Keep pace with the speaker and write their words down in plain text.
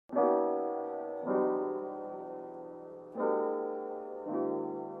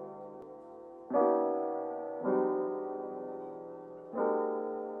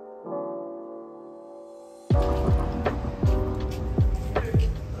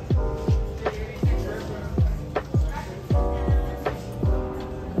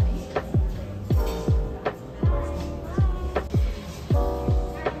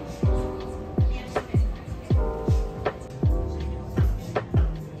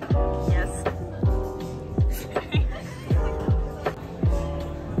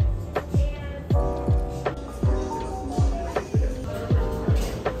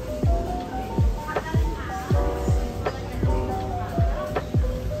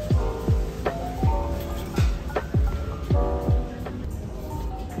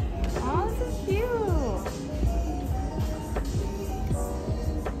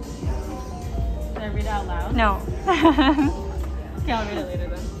Okay, I'll read it later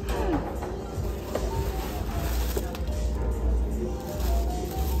then.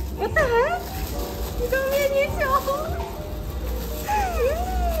 What the heck? You got me a new doll?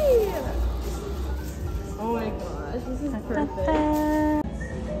 Oh my gosh, this is perfect.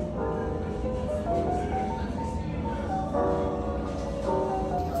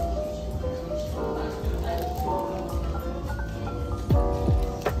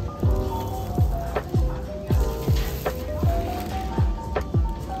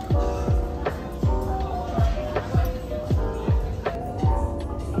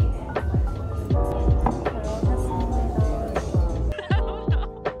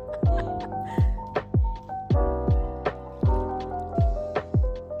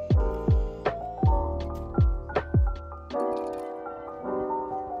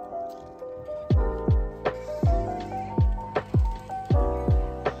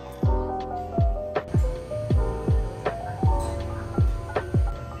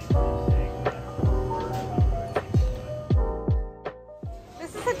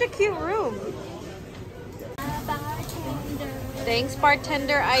 Cute room. Thanks,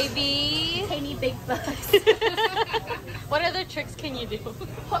 bartender Ivy. Tiny big bucks. What other tricks can you do?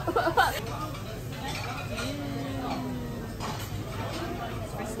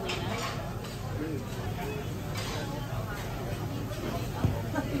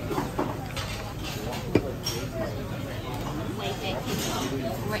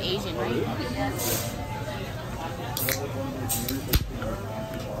 We're Asian, right? Yes.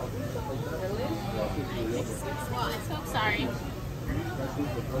 Well, I'm so sorry.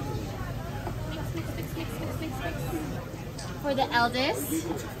 Mix. For the eldest.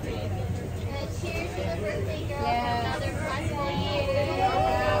 Cheers to the birthday girl. Yeah. Another birthday.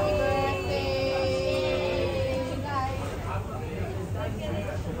 Happy birthday.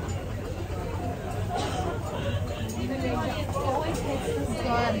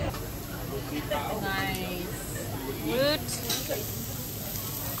 Nice. Woot.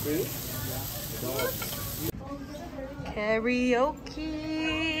 Karaoke.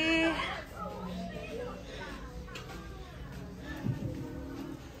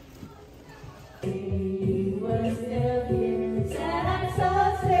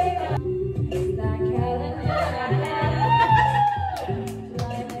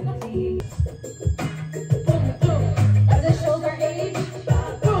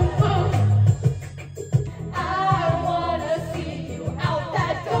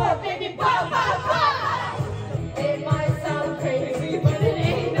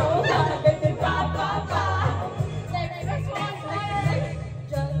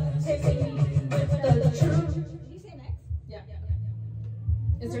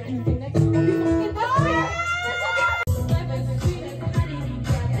 Is there anything next?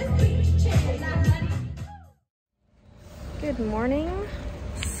 Good morning.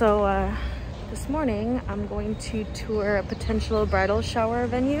 So this morning I'm going to tour a potential bridal shower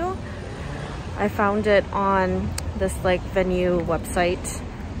venue. I found it on this like venue website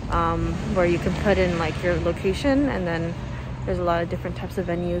where you can put in like your location, and then there's a lot of different types of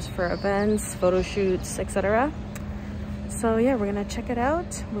venues for events, photo shoots, etc. So yeah, we're gonna check it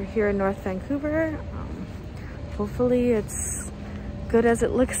out. We're here in North Vancouver. Hopefully it's good as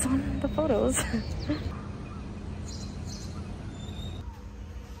it looks on the photos.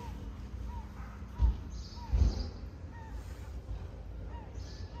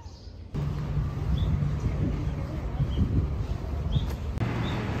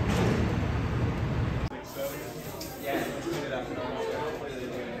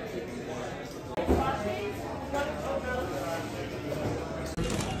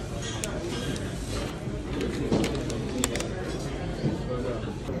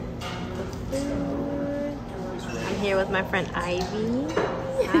 Here with my friend Ivy.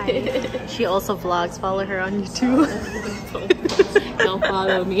 Hi. She also vlogs. Follow her on YouTube. Don't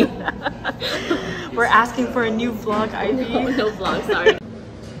follow me. We're asking for a new vlog, Ivy. No vlog, sorry.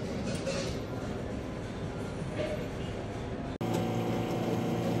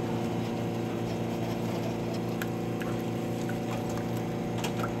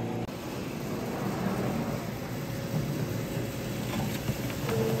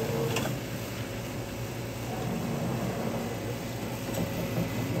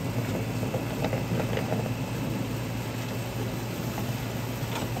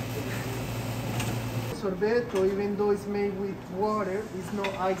 Sorbetto, even though it's made with water, it's not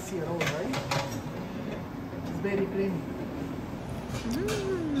icy at all, right? It's very creamy.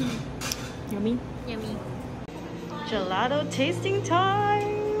 Yummy. Yummy. Gelato tasting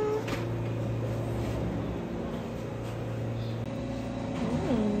time.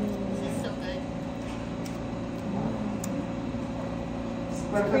 This is so good.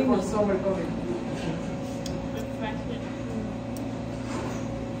 waiting for summer coming.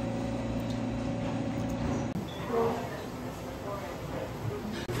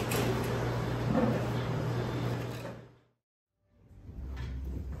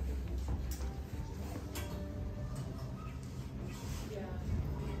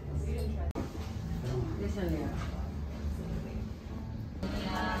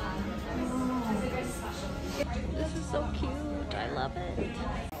 This is so cute. I love it.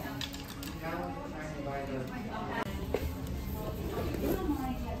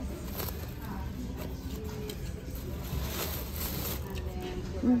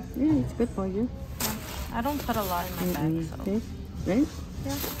 Yeah, it's good for you. I don't put a lot in my bag, so. Okay. Right?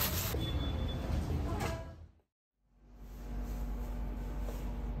 Yeah.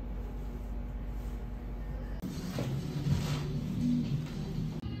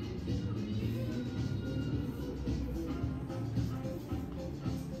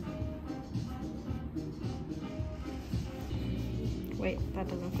 Wait, that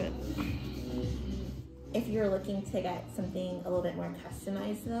doesn't fit. If you're looking to get something a little bit more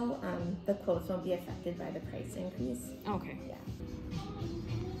customized though, the quotes won't be affected by the price increase. Okay. Yeah.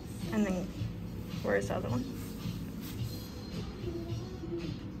 And then, where's the other one?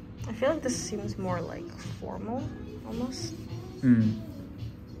 I feel like this seems more like formal, almost. Hmm.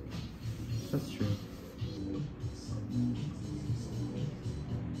 That's true.